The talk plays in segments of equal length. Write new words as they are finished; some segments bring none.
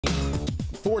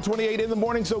4:28 in the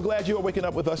morning. So glad you are waking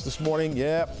up with us this morning.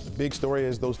 Yeah, big story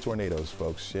is those tornadoes,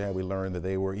 folks. Yeah, we learned that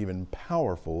they were even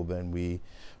powerful than we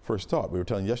first thought. We were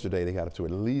telling you yesterday they got up to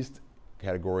at least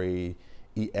category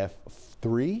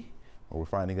EF3. Well, we're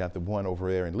finding out the one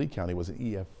over there in Lee County was an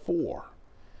EF4.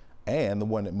 And the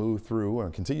one that moved through or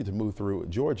continued to move through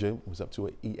Georgia was up to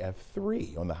an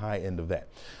EF3 on the high end of that.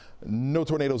 No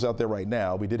tornadoes out there right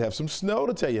now. We did have some snow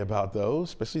to tell you about those,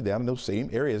 especially down in those same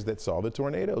areas that saw the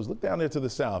tornadoes. Look down there to the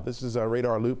south. This is our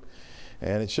radar loop,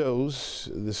 and it shows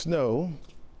the snow,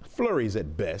 flurries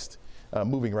at best,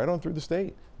 moving right on through the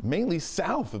state, mainly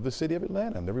south of the city of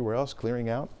Atlanta, and everywhere else clearing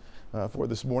out for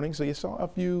this morning. So you saw a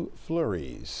few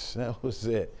flurries. That was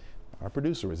it. Our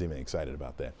producer was even excited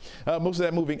about that. Most of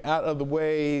that moving out of the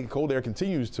way. Cold air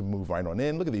continues to move right on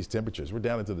in. Look at these temperatures. We're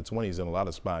down into the 20s in a lot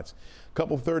of spots. A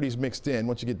couple 30s mixed in.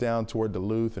 Once you get down toward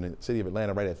Duluth and the city of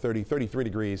Atlanta, right at 30, 33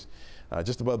 degrees,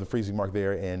 just above the freezing mark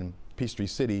there in Peachtree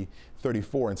City,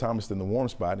 34 in Thomaston, the warm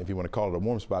spot, if you want to call it a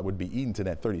warm spot, would be Edenton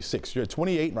at 36. You're at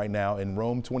 28 right now in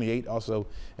Rome, 28 also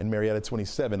in Marietta,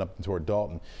 27 up toward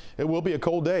Dalton. It will be a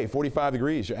cold day, 45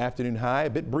 degrees, your afternoon high, a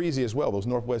bit breezy as well. Those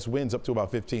northwest winds up to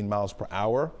about 15 miles per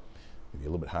hour. Maybe a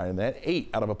little bit higher than that. 8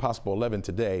 out of a possible 11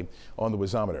 today on the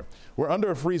whizometer. We're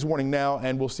under a freeze warning now,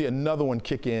 and we'll see another one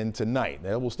kick in tonight.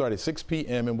 That will start at 6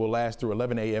 p.m. and will last through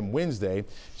 11 a.m. Wednesday.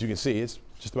 As you can see, it's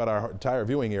just about our entire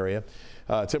viewing area.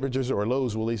 Temperatures or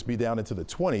lows will at least be down into the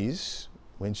 20s.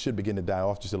 Winds should begin to die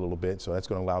off just a little bit, so that's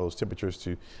going to allow those temperatures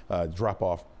to drop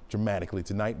off dramatically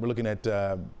tonight. We're looking at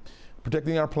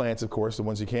protecting our plants, of course, the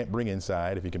ones you can't bring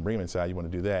inside. If you can bring them inside, you want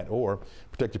to do that, or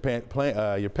protect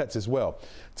your pets as well.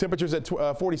 Temperatures at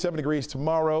 47 degrees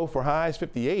tomorrow for highs,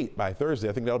 58 by Thursday.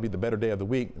 I think that'll be the better day of the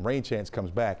week. Rain chance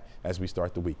comes back as we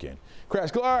start the weekend.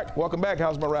 Crash Clark, welcome back.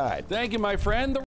 How's my ride? Thank you, my friend.